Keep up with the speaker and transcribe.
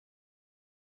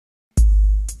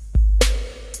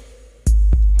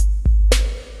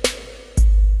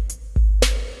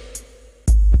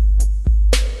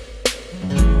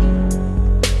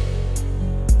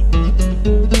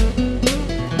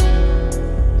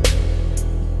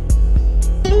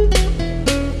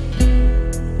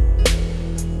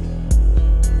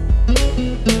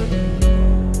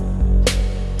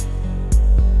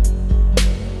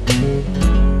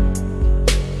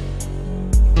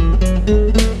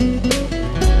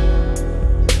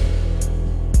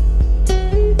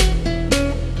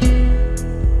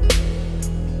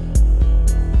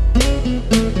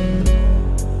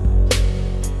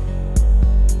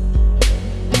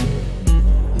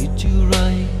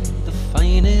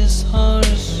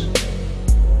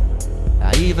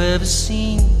you've ever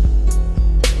seen.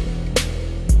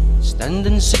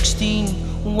 Standing 16,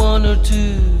 1 or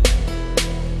 2,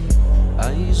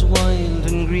 eyes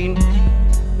wild and green.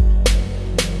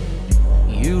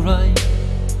 You ride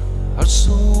her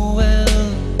so well,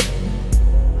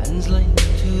 hands light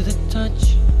to the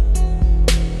touch.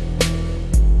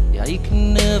 Yeah, I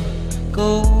can never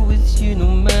go with you no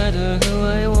matter how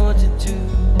I wanted to.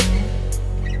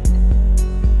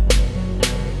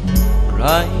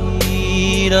 Ride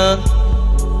on,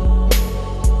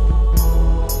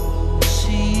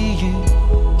 see you.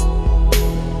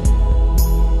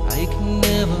 I can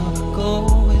never go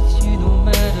with you no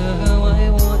matter how I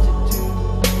wanted to.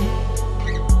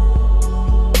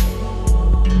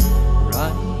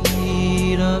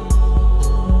 Ride on,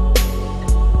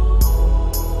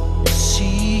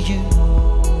 see you.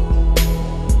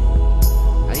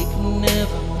 I can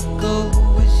never go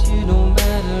with you no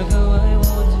matter how I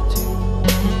wanted to.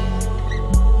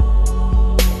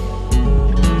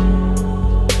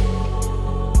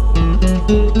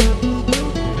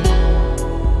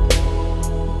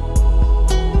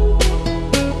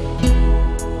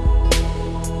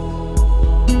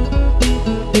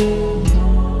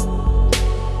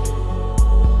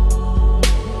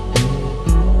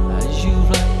 As you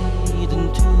ride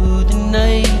into the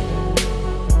night,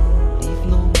 leave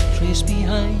no trace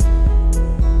behind.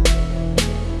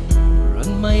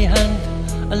 Run my hand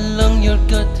along your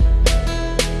gut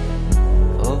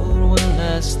for one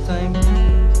last time.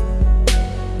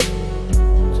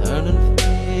 Turn and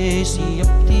face the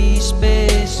empty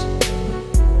space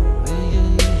where you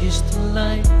used to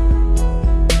lie.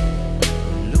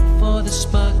 Look for the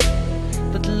spark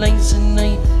that lights the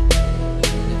night,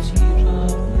 the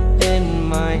teardrop in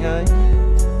my eye.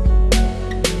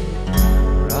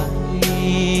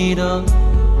 Ride on,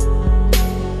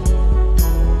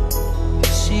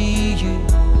 see you.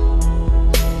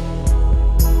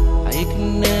 I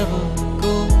can never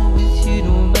go with you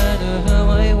no matter how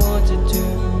I wanted to.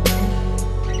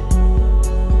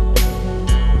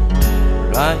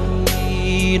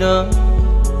 Ride on,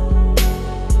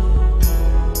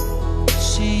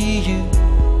 see you.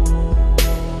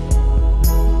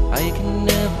 I can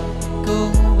never go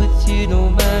with you no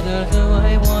matter how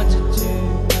I wanted to.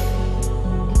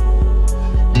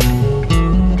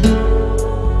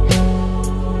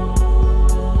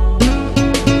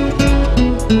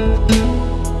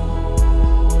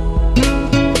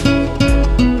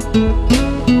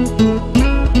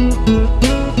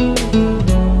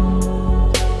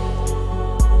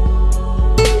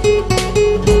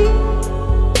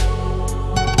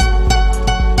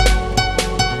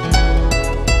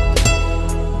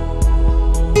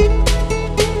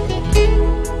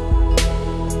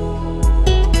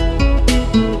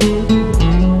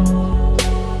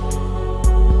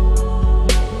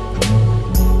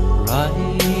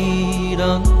 Ride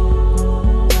on,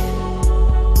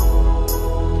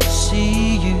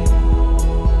 see you.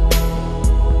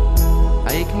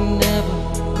 I can never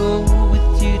go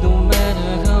with you no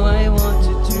matter how I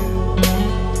wanted to.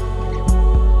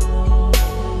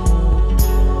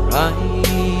 Ride